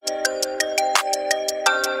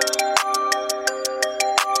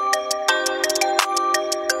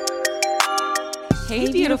Hey,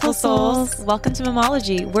 beautiful souls. Welcome to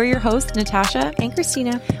Momology. We're your hosts, Natasha and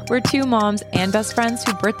Christina. We're two moms and best friends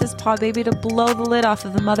who birthed this pod baby to blow the lid off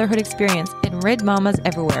of the motherhood experience and rid mamas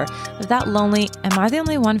everywhere of that lonely, am I the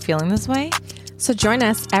only one feeling this way? So join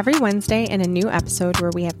us every Wednesday in a new episode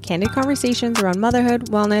where we have candid conversations around motherhood,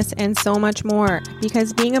 wellness, and so much more.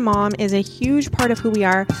 Because being a mom is a huge part of who we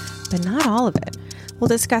are, but not all of it. We'll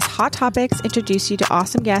discuss hot topics, introduce you to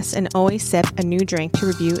awesome guests, and always sip a new drink to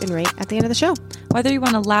review and rate at the end of the show. Whether you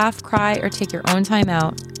want to laugh, cry, or take your own time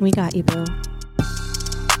out, we got you, boo.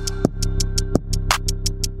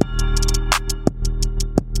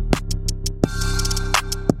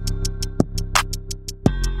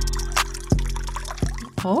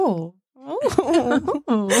 Oh.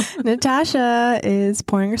 Natasha is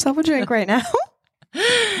pouring herself a drink right now.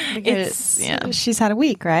 She's had a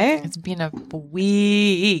week, right? It's been a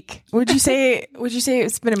week. Would you say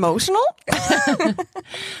it's been emotional?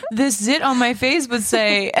 The zit on my face would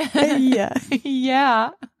say, yeah.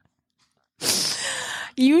 Yeah.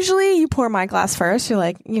 Usually you pour my glass first. You're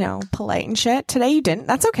like, polite and shit. Today you didn't.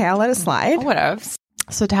 That's okay. I'll let it slide. Oh, whatever.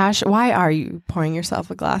 So Tash, why are you pouring yourself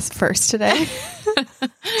a glass first today?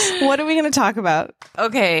 What are we going to talk about?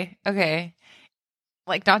 Okay.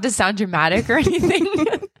 Like, not to sound dramatic or anything.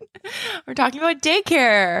 We're talking about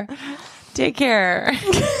daycare.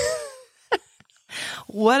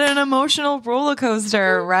 What an emotional roller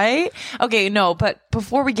coaster, right? Okay, no, but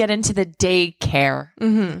before we get into the daycare,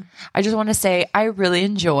 I just want to say I really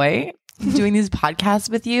enjoy doing these podcasts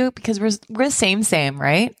with you because we're same,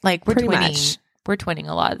 right? Like, we're twinning. We're twinning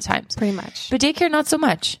a lot of the times. Pretty much. But daycare, not so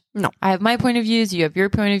much. No. I have my point of views. You have your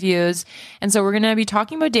point of views. And so we're going to be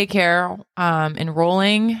talking about daycare,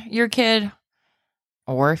 enrolling your kid,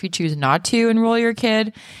 or if you choose not to enroll your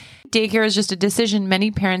kid. Daycare is just a decision many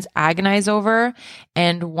parents agonize over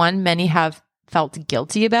and one many have felt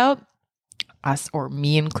guilty about, us or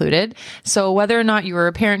me included. So whether or not you are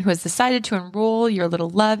a parent who has decided to enroll your little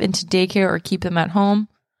love into daycare or keep them at home,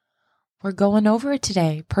 we're going over it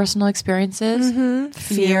today. Personal experiences,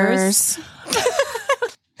 fears.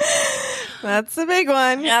 That's the big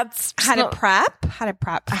one. How to prep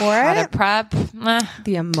for it.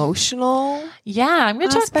 The emotional I'm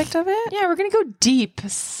going to aspect of it. Yeah, we're going to go deep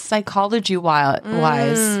psychology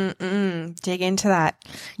wise. Dig into that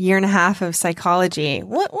year and a half of psychology.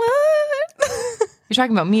 What? You're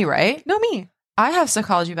talking about me, right? No, me. I have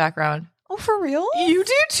psychology background. Oh, for real? You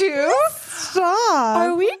do too? Stop.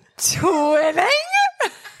 Are we twinning?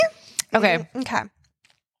 Okay.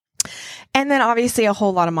 And then obviously a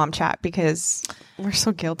whole lot of mom chat because we're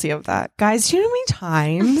so guilty of that. Guys, do you know how many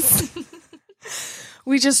times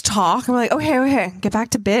we just talk and we're like, okay, get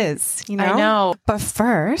back to biz, I know. But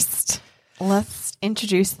first, let's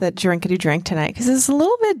introduce the drinkity drink tonight because it's a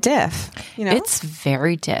little bit diff, It's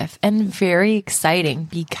very diff and very exciting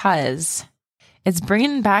because it's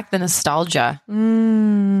bringing back the nostalgia.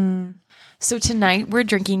 So tonight we're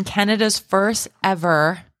drinking Canada's first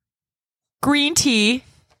ever green tea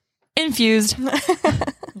infused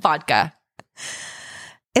vodka.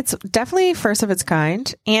 It's definitely first of its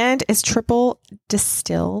kind and it's triple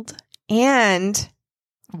distilled and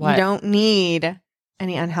you don't need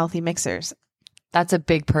any unhealthy mixers. That's a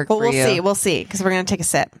big perk for you. We'll see because we're going to take a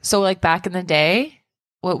sip. So like back in the day,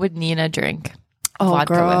 what would Nina drink? Oh,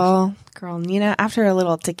 vodka girl, Nina, after a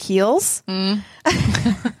little tequilas.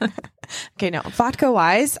 Okay, no, vodka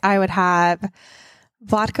wise, I would have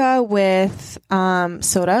vodka with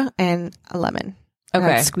soda and a lemon. Okay.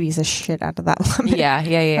 I'd squeeze the shit out of that lemon. Yeah.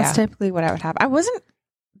 That's typically what I would have. I wasn't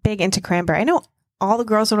big into cranberry. I know all the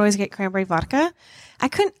girls would always get cranberry vodka. I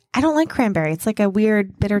don't like cranberry. It's like a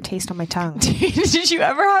weird bitter taste on my tongue. Did you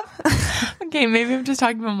ever have? Okay, maybe I'm just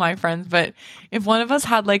talking about my friends, but if one of us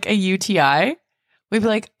had like a UTI, we'd be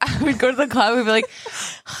like, we'd go to the club, we'd be like,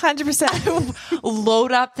 100%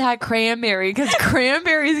 load up that cranberry because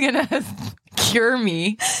cranberry is going to cure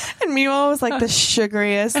me. And meanwhile, it was like the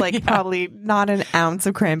sugariest, probably not an ounce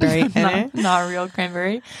of cranberry in it. Not real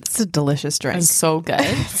cranberry. It's a delicious drink. It's so good.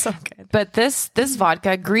 So good. But this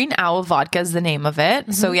vodka, Green Owl vodka is the name of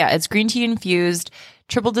it. So yeah, it's green tea infused,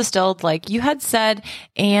 triple distilled, like you had said,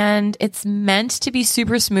 and it's meant to be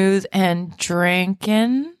super smooth and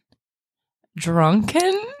drunken.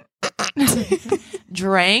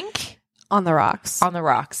 Drank on the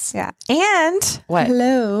rocks. Yeah. And what?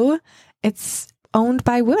 Hello, it's owned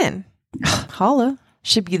by women. Holla.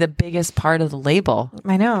 Should be the biggest part of the label.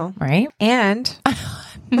 I know. Right? And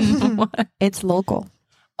it's local.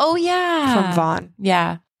 Oh, yeah. From Vaughan.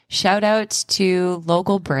 Yeah. Shout out to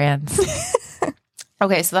local brands.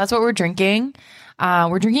 Okay, so that's what we're drinking.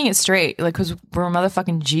 We're drinking it straight, like, because we're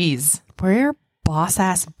motherfucking G's. We're boss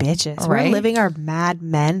ass bitches. Right. We're living our mad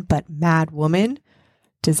men, but mad woman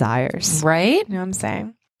desires. Right? You know what I'm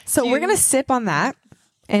saying? So we're going to sip on that.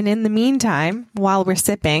 And in the meantime, while we're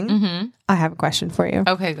sipping, I have a question for you.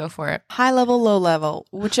 Okay, go for it. High level, low level,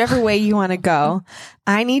 whichever way you want to go.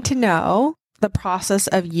 I need to know the process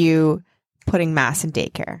of you putting Mass in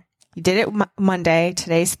daycare. You did it Monday.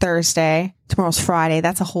 Today's Thursday. Tomorrow's Friday.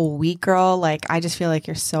 That's a whole week, girl. Like, I just feel like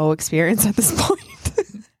you're so experienced at this point.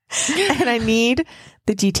 And I need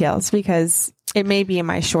the details because it may be in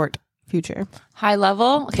my short future. High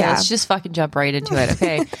level? Okay, Yeah. let's just fucking jump right into it.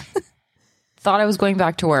 Okay. Thought I was going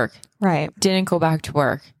back to work. Right. Didn't go back to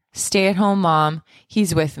work. Stay at home mom.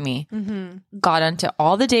 He's with me. Got into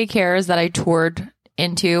all the daycares that I toured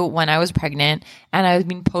into when I was pregnant. And I've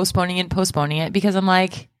been postponing it because I'm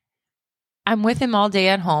like, I'm with him all day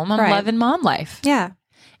at home. I'm Right. loving mom life. Yeah.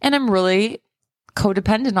 And I'm really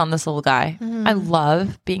codependent on this little guy. I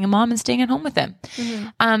love being a mom and staying at home with him.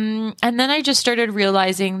 And then I just started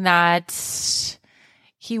realizing that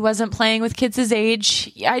he wasn't playing with kids his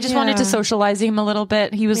age. I just wanted to socialize him a little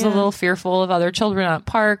bit. He was a little fearful of other children at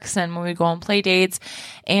parks and when we go on play dates.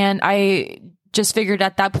 And I just figured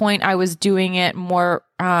at that point I was doing it more.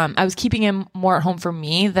 I was keeping him more at home for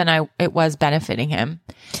me than it was benefiting him.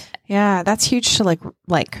 Yeah. That's huge to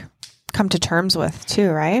like come to terms with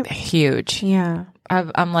too, right? Huge. Yeah.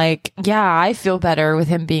 I'm like, yeah, I feel better with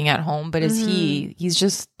him being at home, but he's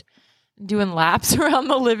just doing laps around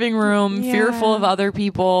the living room, fearful of other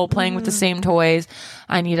people, playing with the same toys.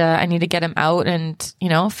 I need to get him out and,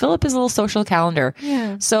 fill up his little social calendar.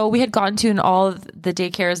 Yeah. So we had gotten to in all of the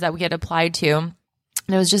daycares that we had applied to.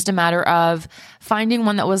 And it was just a matter of finding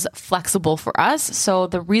one that was flexible for us. So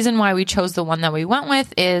the reason why we chose the one that we went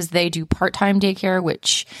with is they do part-time daycare,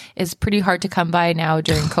 which is pretty hard to come by now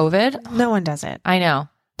during COVID. No one does it. I know.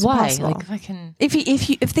 Why? impossible. Like if I can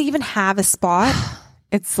If they even have a spot,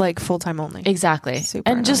 it's like full-time only. exactly.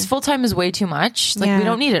 Super And just annoying. full-time is way too much. Like Yeah. we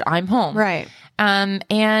don't need it. I'm home. Right.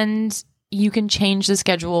 And you can change the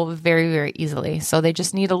schedule very, very easily. So they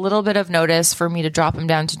just need a little bit of notice for me to drop them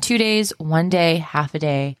down to 2 days, 1 day, half a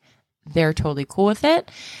day. They're totally cool with it.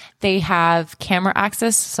 They have camera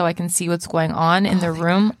access so I can see what's going on in the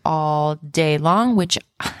room all day long, which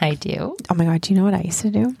I do. Oh my God. Do you know what I used to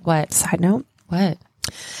do? What? Side note. What?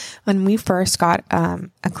 When we first got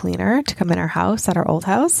a cleaner to come in our house at our old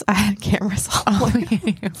house, I had cameras all over.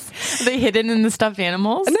 They hidden in the stuffed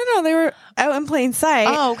animals? No, they were out in plain sight.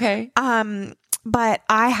 Oh, okay. But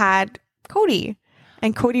I had Cody,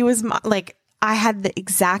 and Cody was I had the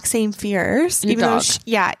exact same fears. Your dog.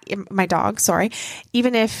 My dog. Sorry.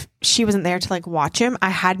 Even if she wasn't there to watch him, I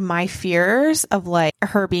had my fears of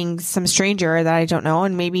her being some stranger that I don't know,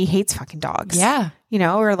 and maybe he hates fucking dogs. Yeah.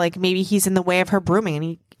 Or maybe he's in the way of her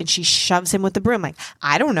brooming, and she shoves him with the broom.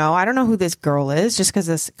 I don't know who this girl is just because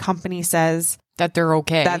this company says That they're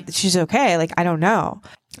okay. that she's okay. I don't know.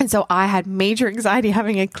 And so I had major anxiety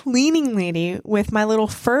having a cleaning lady with my little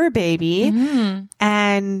fur baby.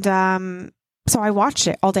 And so I watched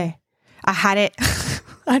it all day. I had it,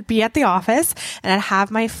 I'd be at the office and I'd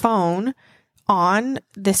have my phone on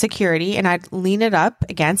the security and I'd lean it up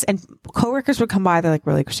against, and coworkers would come by. They're like,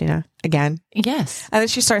 "Really, Christina? Again?" Yes. And then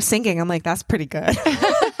she starts singing. I'm like, "That's pretty good."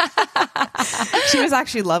 She was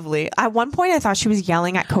actually lovely. At one point, I thought she was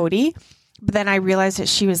yelling at Cody, but then I realized that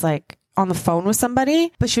she was on the phone with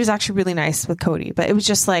somebody, but she was actually really nice with Cody. But it was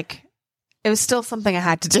just it was still something I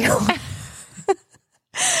had to do.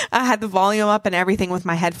 I had the volume up and everything with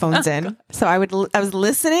my headphones in. So I was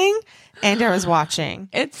listening and I was watching.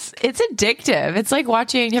 It's addictive. It's like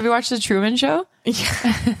watching, have you watched the Truman Show?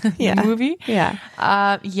 Yeah. The movie? Yeah.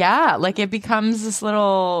 Yeah. It becomes this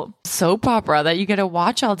little soap opera that you get to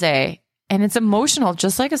watch all day. And it's emotional,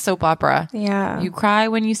 just like a soap opera. Yeah. You cry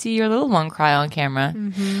when you see your little one cry on camera.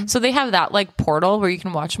 So they have that portal where you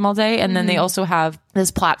can watch them all day. And then they also have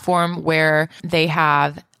this platform where they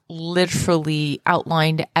have literally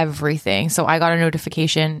outlined everything. So I got a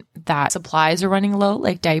notification that supplies are running low,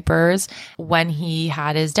 like diapers, when he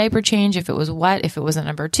had his diaper change, if it was wet, if it was a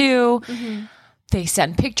number 2. They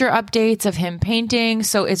send picture updates of him painting.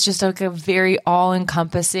 So it's just a very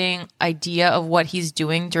all-encompassing idea of what he's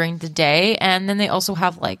doing during the day. And then they also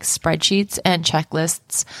have spreadsheets and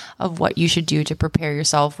checklists of what you should do to prepare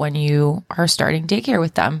yourself when you are starting daycare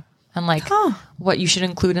with them. And what you should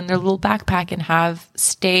include in their little backpack and have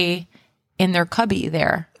stay in their cubby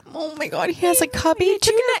there. Oh my God, he has a cubby.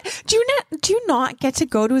 Do you not get to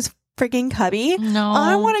go to his frigging cubby? No.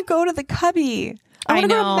 I want to go to the cubby. I want to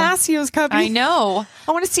go to Massio's cubby. I know.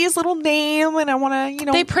 I want to see his little name, and I want to,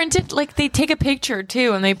 They print it, they take a picture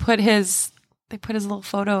too, and they put his they put his little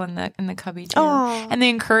photo in the cubby too. Aw. And they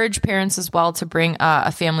encourage parents as well to bring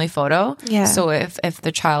a family photo. Yeah. So if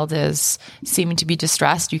the child is seeming to be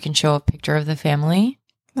distressed, you can show a picture of the family.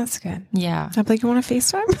 That's good. Yeah. I'm like, you want to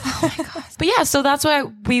FaceTime? Oh my God. But yeah, so that's why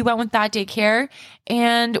we went with that daycare.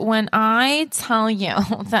 And when I tell you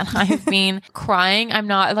that I've been crying, I'm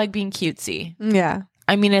not like being cutesy. Yeah.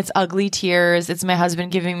 I mean, it's ugly tears. It's my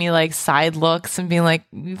husband giving me like side looks and being like,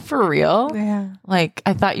 for real? Yeah. Like,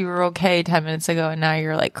 I thought you were okay 10 minutes ago and now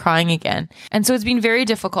you're like crying again. And so it's been very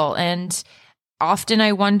difficult. And often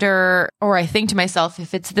I wonder, or I think to myself,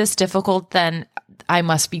 if it's this difficult, then I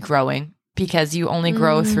must be growing, because you only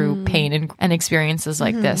grow through pain and experiences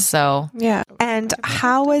like this. So Yeah. And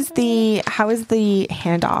how was the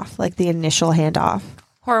handoff? Like the initial handoff?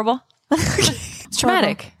 horrible. It's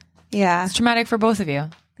traumatic. Yeah. It's traumatic for both of you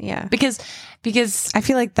Yeah. because I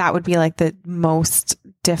feel like that would be like the most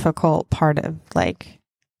difficult part of like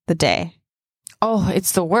the day. oh,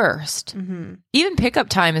 it's the worst. Mm-hmm. Even pickup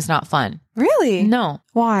time is not fun. Really? No.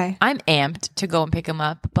 Why? I'm amped to go and pick them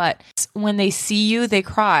up, but when they see you, they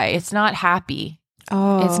cry. It's not happy.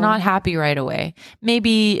 Oh. It's not happy right away.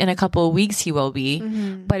 Maybe in a couple of weeks he will be,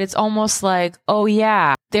 Mm-hmm. but it's almost like, oh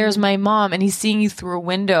yeah, there's my mom, and he's seeing you through a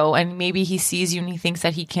window, and maybe he sees you and he thinks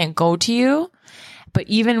that he can't go to you. But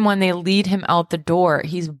even when they lead him out the door,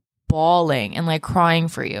 he's bawling and like crying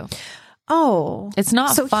for you. Oh. It's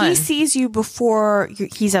not So fun. he sees you before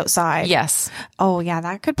he's outside. Yes. Oh, yeah.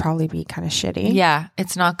 That could probably be kind of shitty. Yeah,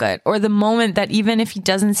 it's not good. Or the moment that even if he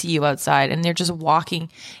doesn't see you outside and they're just walking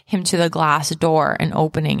him to the glass door and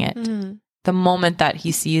opening it, the moment that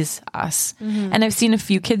he sees us. And I've seen a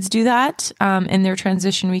few kids do that in their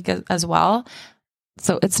transition week as well.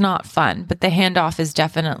 So it's not fun, but the handoff is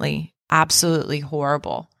definitely absolutely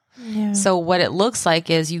horrible. Yeah. So what it looks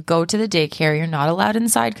like is you go to the daycare. You're not allowed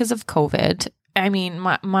inside because of COVID. I mean,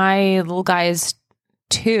 my little guy is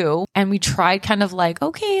 2, and we tried kind of like,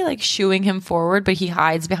 okay, like shooing him forward, but he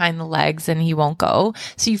hides behind the legs and he won't go.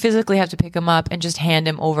 So you physically have to pick him up and just hand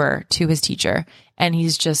him over to his teacher. And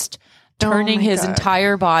he's just turning my his God.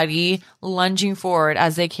 entire body, lunging forward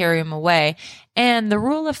as they carry him away. And the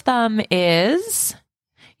rule of thumb is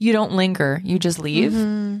you don't linger, you just leave.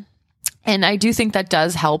 Mhm. And I do think that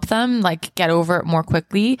does help them like get over it more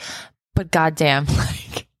quickly. But goddamn,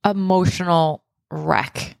 like emotional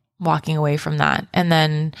wreck walking away from that. And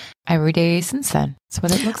then every day since then, that's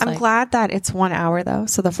what it looks I'm like. glad that it's 1 hour though.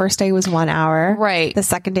 So the first day was 1 hour. Right. The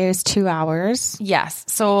second day is 2 hours. Yes.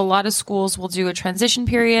 So a lot of schools will do a transition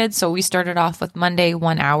period. So we started off with Monday,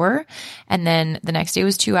 1 hour. And then the next day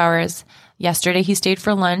was 2 hours. Yesterday he stayed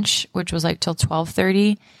for lunch, which was like till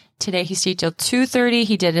 12:30. Today he stayed till 2:30.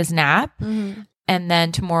 He did his nap. Mm-hmm. And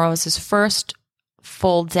then tomorrow is his first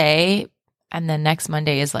full day. And then next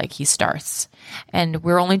Monday is like he starts. And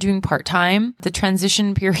we're only doing part-time. The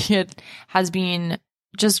transition period has been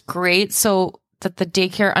just great so that the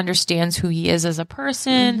daycare understands who he is as a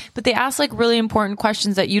person. But they ask like really important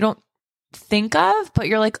questions that you don't think of, but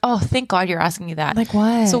you're like, oh, thank God you're asking me that. Like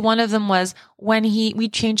what? So one of them was when we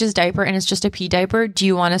change his diaper and it's just a pee diaper, do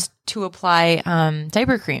you want us to apply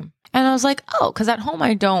diaper cream? And I was like, oh, because at home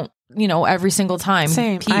I don't, every single time.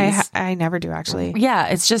 Same. Pees. I never do actually. Yeah,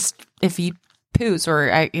 it's just if he poos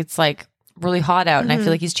or it's like really hot out and I feel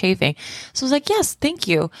like he's chafing. So I was like, yes, thank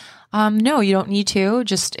you. No, you don't need to.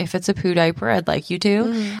 Just if it's a poo diaper, I'd like you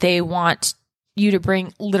to. They want you to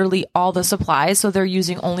bring literally all the supplies. So they're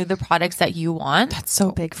using only the products that you want. That's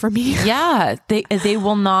so big for me. Yeah, they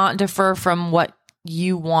will not defer from what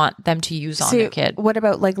you want them to use on their kid. What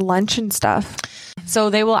about like lunch and stuff? So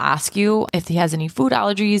they will ask you if he has any food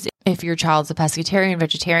allergies. If your child's a pescatarian,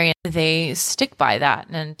 vegetarian, they stick by that.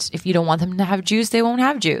 And if you don't want them to have juice, they won't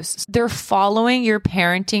have juice. They're following your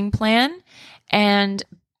parenting plan. And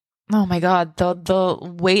oh my God, the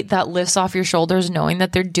weight that lifts off your shoulders knowing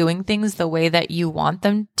that they're doing things the way that you want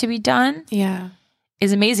them to be done Yeah.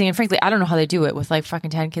 is amazing. And frankly, I don't know how they do it with like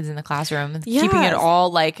fucking 10 kids in the classroom, Yes. keeping it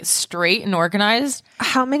all like straight and organized.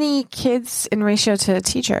 How many kids in ratio to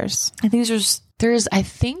teachers? I think there's I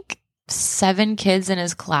think 7 kids in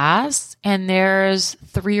his class and there's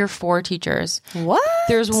 3 or 4 teachers. What?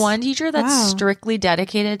 There's one teacher that's Wow. strictly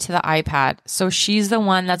dedicated to the iPad. So she's the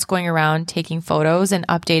one that's going around taking photos and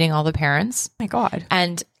updating all the parents Oh my God.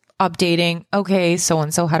 and updating, okay,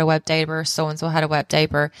 so-and-so had a wet diaper, so-and-so had a wet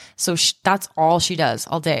diaper. So that's all she does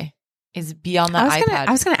all day is be on the iPad.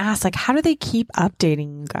 I was gonna ask, like, how do they keep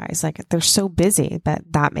updating you guys? Like, they're so busy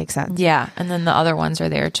that makes sense. Yeah. And then the other ones are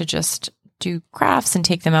there to just do crafts and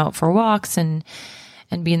take them out for walks and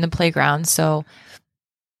be in the playground. So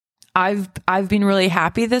I've been really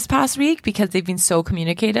happy this past week because they've been so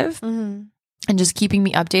communicative. Mm-hmm. and just keeping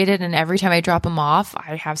me updated. And every time I drop him off,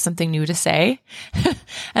 I have something new to say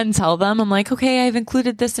and tell them. I'm like, okay, I've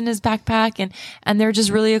included this in his backpack, and they're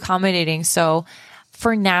just really accommodating. So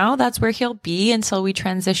for now, that's where he'll be until we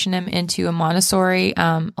transition him into a Montessori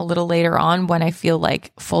a little later on when I feel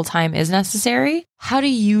like full-time is necessary. How do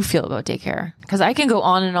you feel about daycare? Because I can go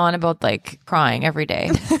on and on about like crying every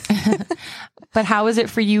day. But how is it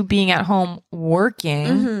for you being at home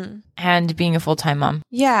working and being a full-time mom?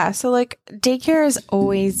 Yeah. So like daycare has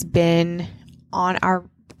always been on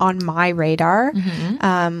my radar.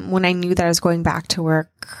 When I knew that I was going back to work,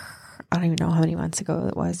 I don't even know how many months ago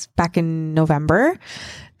it was, back in November.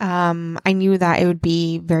 I knew that it would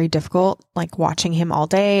be very difficult, like watching him all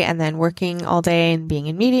day and then working all day and being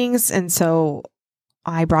in meetings. And so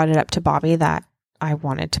I brought it up to Bobby that I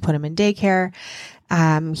wanted to put him in daycare.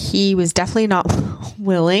 He was definitely not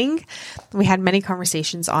willing. We had many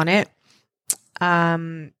conversations on it.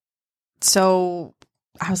 So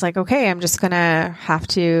I was like, okay, I'm just going to have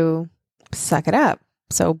to suck it up.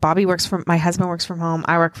 So my husband works from home.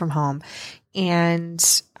 I work from home. And,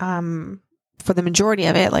 for the majority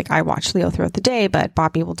of it, like I watch Leo throughout the day, but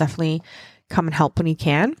Bobby will definitely come and help when he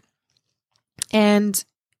can. And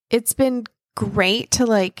it's been great to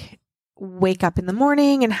like wake up in the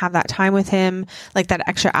morning and have that time with him, like that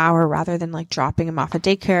extra hour rather than like dropping him off at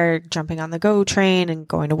daycare, jumping on the GO train and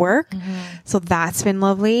going to work. So that's been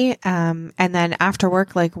lovely. And then after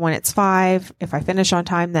work, like when it's 5, if I finish on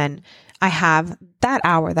time, then I have that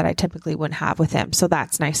hour that I typically wouldn't have with him. So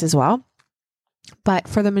that's nice as well. But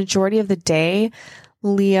for the majority of the day,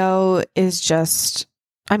 Leo is just,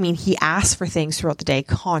 I mean, he asks for things throughout the day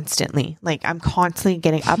constantly. Like I'm constantly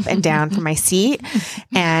getting up and down from my seat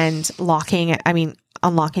and unlocking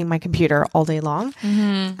my computer all day long.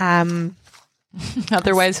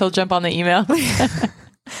 Otherwise he'll jump on the email.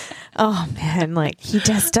 Oh man, like he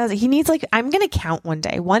just does it. He needs like, I'm going to count one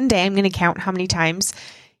day. One day I'm going to count how many times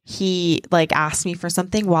he like asked me for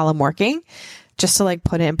something while I'm working, just to like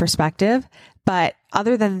put it in perspective. But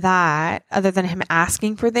other than him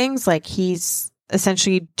asking for things, like he's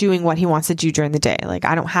essentially doing what he wants to do during the day. Like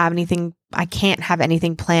I can't have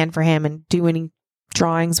anything planned for him and do any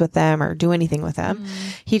drawings with them or do anything with them.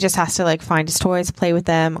 He just has to like find his toys, play with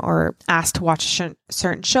them, or ask to watch a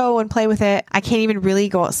certain show and play with it. I can't even really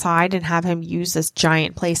go outside and have him use this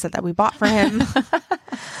giant playset that we bought for him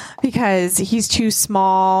because he's too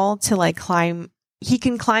small to like climb. He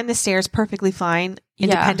can climb the stairs perfectly fine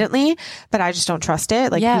independently, but I just don't trust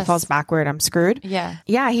it. Like he falls backward, I'm screwed. Yeah.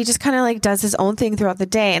 He just kind of like does his own thing throughout the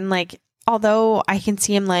day. And like, although I can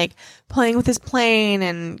see him like playing with his plane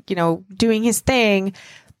and, you know, doing his thing,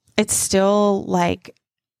 it's still like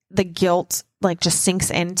the guilt like just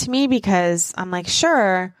sinks into me because I'm like,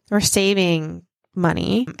 sure, we're saving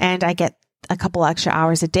money and I get a couple extra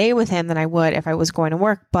hours a day with him than I would if I was going to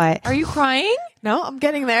work. But are you crying? No, I'm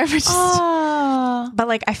getting there. But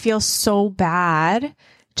like, I feel so bad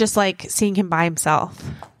just like seeing him by himself.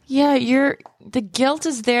 Yeah, the guilt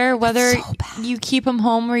is there whether you keep him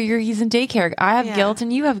home or he's in daycare. I have guilt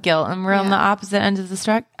and you have guilt, and we're on the opposite end of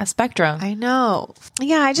the spectrum. I know.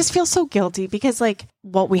 Yeah, I just feel so guilty because like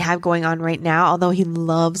what we have going on right now, although he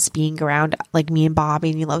loves being around like me and Bobby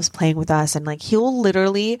and he loves playing with us, and like he'll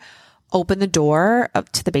literally open the door up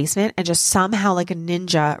to the basement and just somehow like a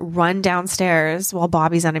ninja run downstairs while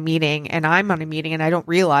Bobby's on a meeting and I'm on a meeting and I don't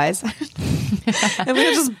realize. And we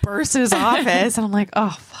just burst in his office and I'm like, oh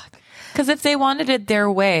fuck. Because if they wanted it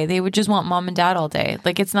their way, they would just want mom and dad all day.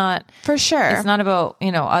 Like it's not for sure. It's not about,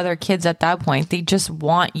 other kids at that point. They just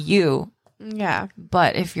want you. Yeah.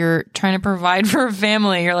 But if you're trying to provide for a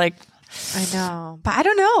family, you're like, I know. But I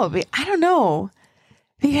don't know.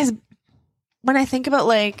 Because when I think about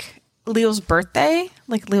like Leo's birthday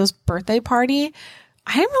party,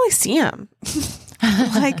 I didn't really see him.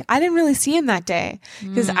 Like I didn't really see him that day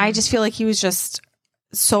because I just feel like he was just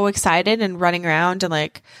so excited and running around and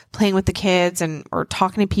like playing with the kids or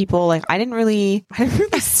talking to people. Like I didn't really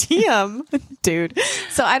see him, dude.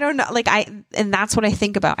 So I don't know. Like and that's what I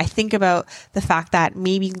think about. I think about the fact that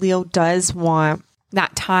maybe Leo does want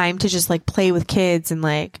that time to just like play with kids and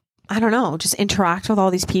like, I don't know, just interact with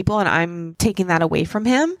all these people, and I'm taking that away from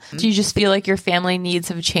him. Do you just feel like your family needs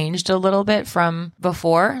have changed a little bit from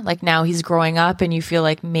before? Like now he's growing up and you feel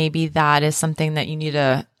like maybe that is something that you need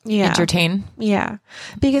to entertain? Yeah.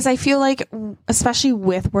 Because I feel like, especially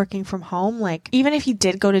with working from home, like even if he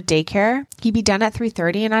did go to daycare, he'd be done at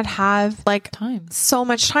 3:30 and I'd have like so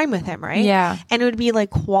much time with him, right? Yeah. And it would be like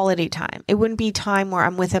quality time. It wouldn't be time where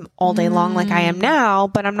I'm with him all day long like I am now,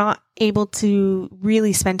 but I'm not able to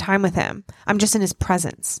really spend time with him. I'm just in his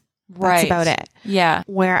presence. That's about it. Yeah.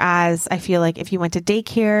 Whereas I feel like if he went to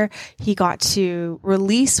daycare, he got to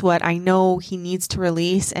release what I know he needs to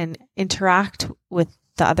release and interact with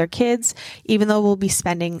the other kids. Even though we'll be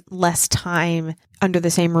spending less time under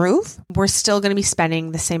the same roof, we're still going to be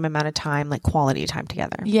spending the same amount of time, like quality time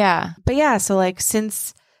together. Yeah. But yeah, so like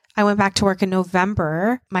since I went back to work in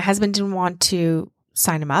November, my husband didn't want to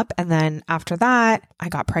sign him up. And then after that, I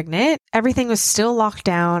got pregnant. Everything was still locked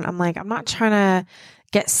down. I'm like, I'm not trying to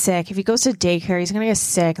get sick. If he goes to daycare, he's going to get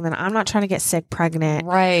sick. And then I'm not trying to get sick pregnant.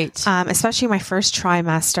 Right. Especially my first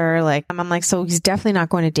trimester. Like, I'm like, so he's definitely not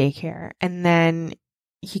going to daycare. And then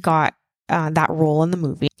he got that role in the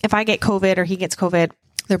movie. If I get COVID or he gets COVID,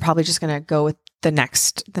 they're probably just going to go with the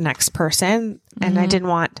next person. And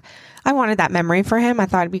I wanted that memory for him. I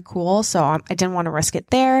thought it'd be cool. So I didn't want to risk it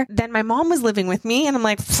there. Then my mom was living with me and I'm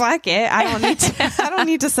like, fuck it. I don't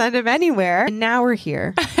need to send him anywhere. And now we're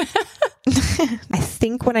here. I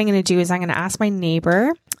think what I'm going to do is I'm going to ask my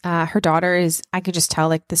neighbor. Her daughter is, I could just tell,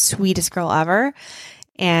 like the sweetest girl ever.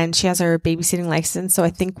 And she has her babysitting license. So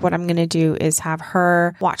I think what I'm going to do is have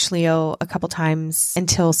her watch Leo a couple times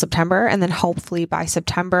until September. And then hopefully by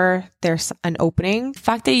September, there's an opening. The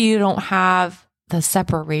fact that you don't have the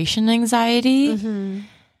separation anxiety. Mm-hmm.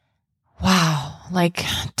 Wow. Like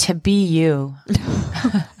to be you.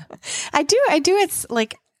 I do. It's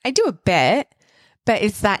like, I do a bit, but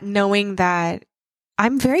it's that knowing that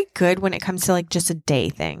I'm very good when it comes to like just a day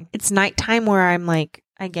thing. It's nighttime where I'm like,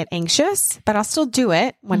 I get anxious, but I'll still do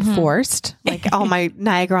it when forced. Like all my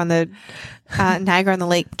Niagara on the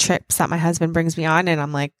Lake trips that my husband brings me on, and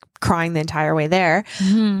I'm like crying the entire way there.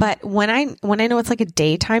 Mm-hmm. But when I know it's like a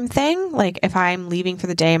daytime thing, like if I'm leaving for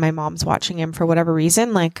the day and my mom's watching him for whatever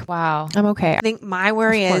reason, like wow, I'm okay. I think my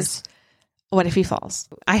worry is, what if he falls?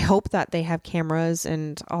 I hope that they have cameras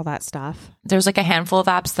and all that stuff. There's like a handful of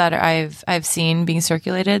apps that I've seen being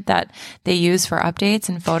circulated that they use for updates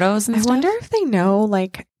and photos and stuff. I wonder if they know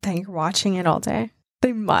like that you're watching it all day.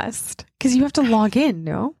 They must, because you have to log in,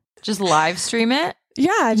 no? Just live stream it?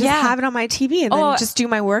 Yeah, just have it on my TV and then just do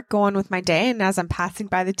my work, go on with my day. And as I'm passing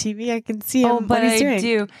by the TV, I can see him what he's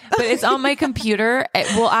doing. But it's on my computer.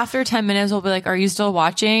 After 10 minutes, we'll be like, are you still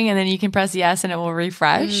watching? And then you can press yes and it will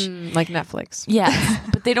refresh. Like Netflix. Yeah.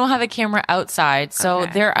 But they don't have a camera outside. So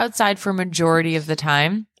they're outside for majority of the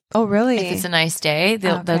time. Oh, really? If it's a nice day,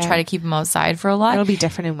 they'll try to keep them outside for a lot. It'll be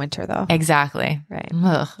different in winter though. Exactly. Right.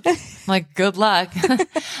 Ugh. Like, good luck.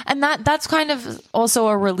 And that's kind of also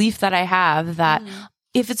a relief that I have that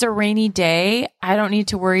if it's a rainy day, I don't need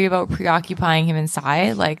to worry about preoccupying him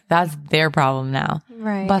inside. Like, that's their problem now.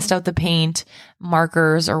 Right. Bust out the paint,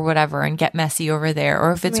 markers or whatever and get messy over there.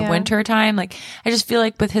 Or if it's winter time, like, I just feel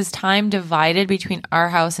like with his time divided between our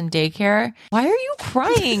house and daycare, why are you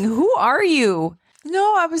crying? Who are you?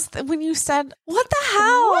 No, I was, when you said, what the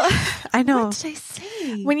hell? I know. What did I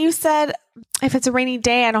say? When you said, if it's a rainy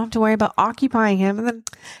day, I don't have to worry about occupying him. And then,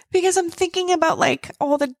 because I'm thinking about like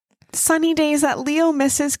all the sunny days that Leo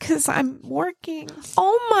misses because I'm working.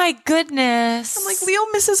 Oh my goodness. I'm like, Leo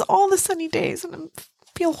misses all the sunny days and I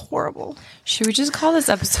feel horrible. Should we just call this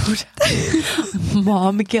episode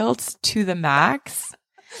Mom Guilt to the Max?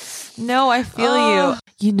 No, I feel you.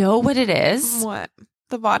 You know what it is? What?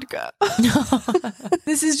 The vodka.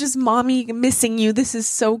 This is just mommy missing you. This is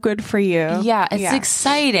so good for you. Yeah, it's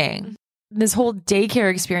exciting. This whole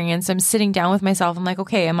daycare experience, I'm sitting down with myself. I'm like,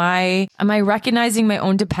 okay, am I recognizing my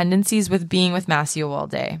own dependencies with being with Massio all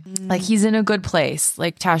day? Like, he's in a good place.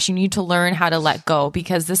 Like, Tash, you need to learn how to let go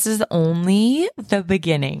because this is only the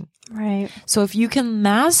beginning. Right. So if you can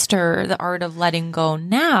master the art of letting go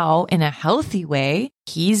now in a healthy way,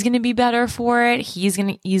 he's going to be better for it. He's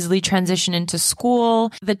going to easily transition into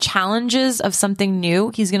school. The challenges of something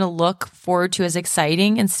new, he's going to look forward to as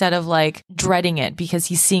exciting instead of like dreading it because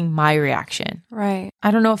he's seeing my reaction. Right.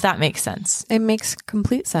 I don't know if that makes sense. It makes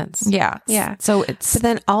complete sense. Yeah. Yeah. So it's... But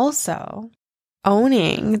then also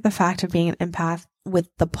owning the fact of being an empath with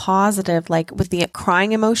the positive, like with the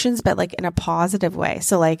crying emotions, but like in a positive way.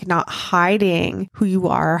 So like not hiding who you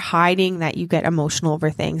are, hiding that you get emotional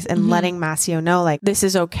over things and letting Massio know like, this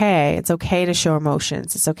is okay. It's okay to show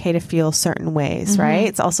emotions. It's okay to feel certain ways, right?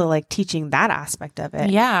 It's also like teaching that aspect of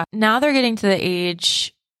it. Yeah. Now they're getting to the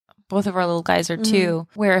age, both of our little guys are 2,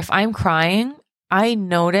 where if I'm crying, I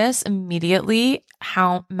notice immediately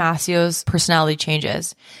how Massio's personality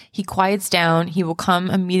changes. He quiets down. He will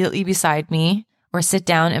come immediately beside me or sit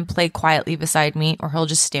down and play quietly beside me, or he'll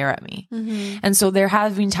just stare at me. And so there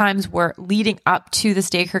have been times where leading up to this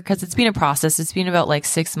daycare, because it's been a process, it's been about like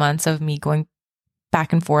 6 months of me going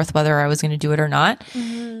back and forth whether I was going to do it or not.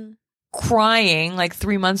 crying like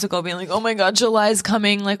 3 months ago, being like, oh my God, July's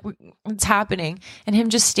coming. Like, it's happening. And him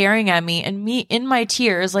just staring at me and me in my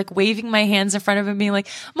tears, like waving my hands in front of him, being like,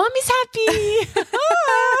 Mommy's happy.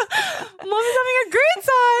 Mommy's having a great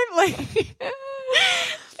time. Like,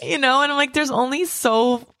 you know, and I'm like, there's only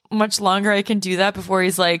so much longer I can do that before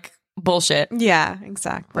he's like, bullshit. Yeah,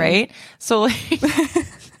 exactly. Right? So like,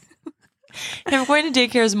 him going to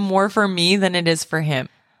daycare is more for me than it is for him.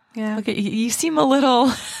 Yeah. Okay, you seem a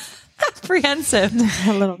little apprehensive.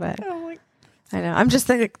 A little bit. I know. I'm just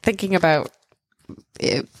thinking about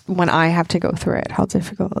it when I have to go through it, how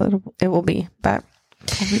difficult it will be. But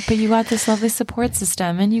you got this lovely support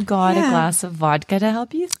system, and you got a glass of vodka to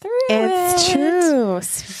help you through it's true.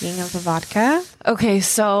 Speaking of the vodka. Okay,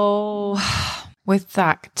 so with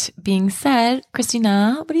that being said,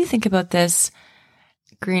 Christina, what do you think about this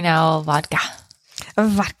Green Owl vodka?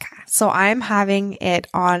 Vodka. So I'm having it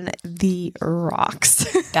on the rocks.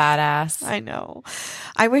 Badass. I know.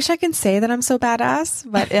 I wish I could say that I'm so badass,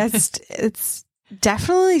 but it's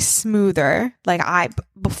definitely smoother. Like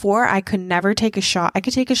before I could never take a shot. I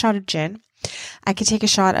could take a shot of gin. I could take a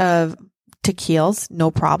shot of tequilas, no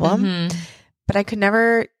problem. Mm-hmm. But I could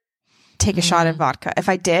never take a shot of vodka. If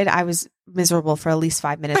I did, I was miserable for at least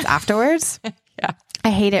 5 minutes afterwards. Yeah. I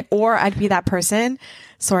hate it. Or I'd be that person.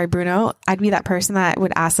 Sorry, Bruno. I'd be that person that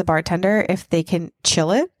would ask the bartender if they can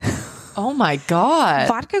chill it. Oh my God.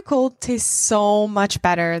 Vodka cold tastes so much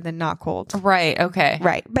better than not cold. Right. Okay.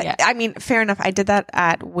 Right. But I mean, fair enough. I did that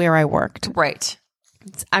at where I worked. Right.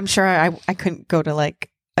 I'm sure I couldn't go to like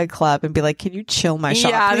a club and be like, can you chill my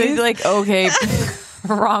shot, Yeah. please? They'd be like, okay,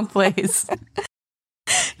 wrong place.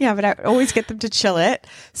 Yeah, but I would always get them to chill it.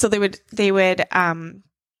 So they would they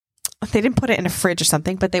didn't put it in a fridge or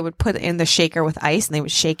something, but they would put it in the shaker with ice and they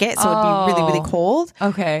would shake it. So it'd be really, really cold.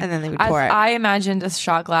 Okay. And then they would pour it. I imagined a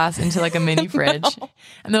shot glass into like a mini fridge.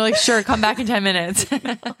 And they're like, sure, come back in 10 minutes.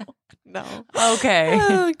 No. Okay.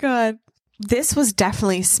 Oh, God. This was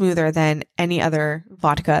definitely smoother than any other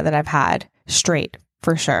vodka that I've had straight,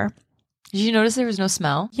 for sure. Did you notice there was no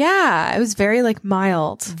smell? Yeah. It was very like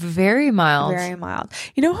mild. Very mild. Very mild.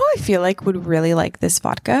 You know who I feel like would really like this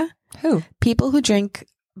vodka? Who? People who drink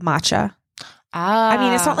matcha. I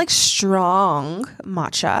mean, it's not like strong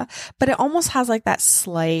matcha, but it almost has like that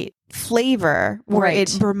slight flavor where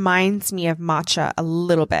it reminds me of matcha a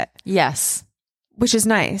little bit. Yes. Which is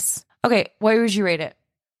nice. Okay. What would you rate it?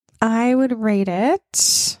 I would rate it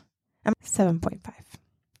 7.5.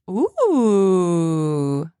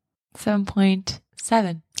 Ooh.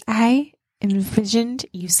 7.7. I envisioned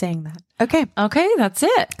you saying that. Okay. Okay. That's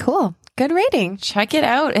it. Cool. Good rating. Check it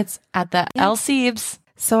out. It's at the El Siebes.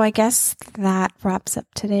 So I guess that wraps up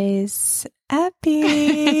today's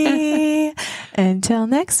epi. Until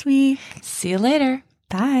next week. See you later.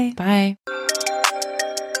 Bye. Bye.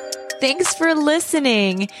 Thanks for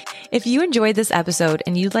listening. If you enjoyed this episode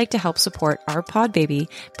and you'd like to help support our pod baby,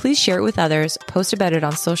 please share it with others, post about it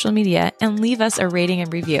on social media, and leave us a rating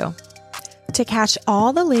and review. To catch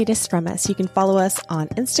all the latest from us, you can follow us on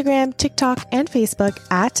Instagram, TikTok, and Facebook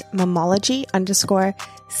at Momology_CO.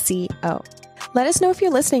 Let us know if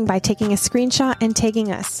you're listening by taking a screenshot and tagging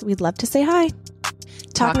us. We'd love to say hi.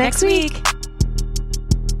 Talk next week.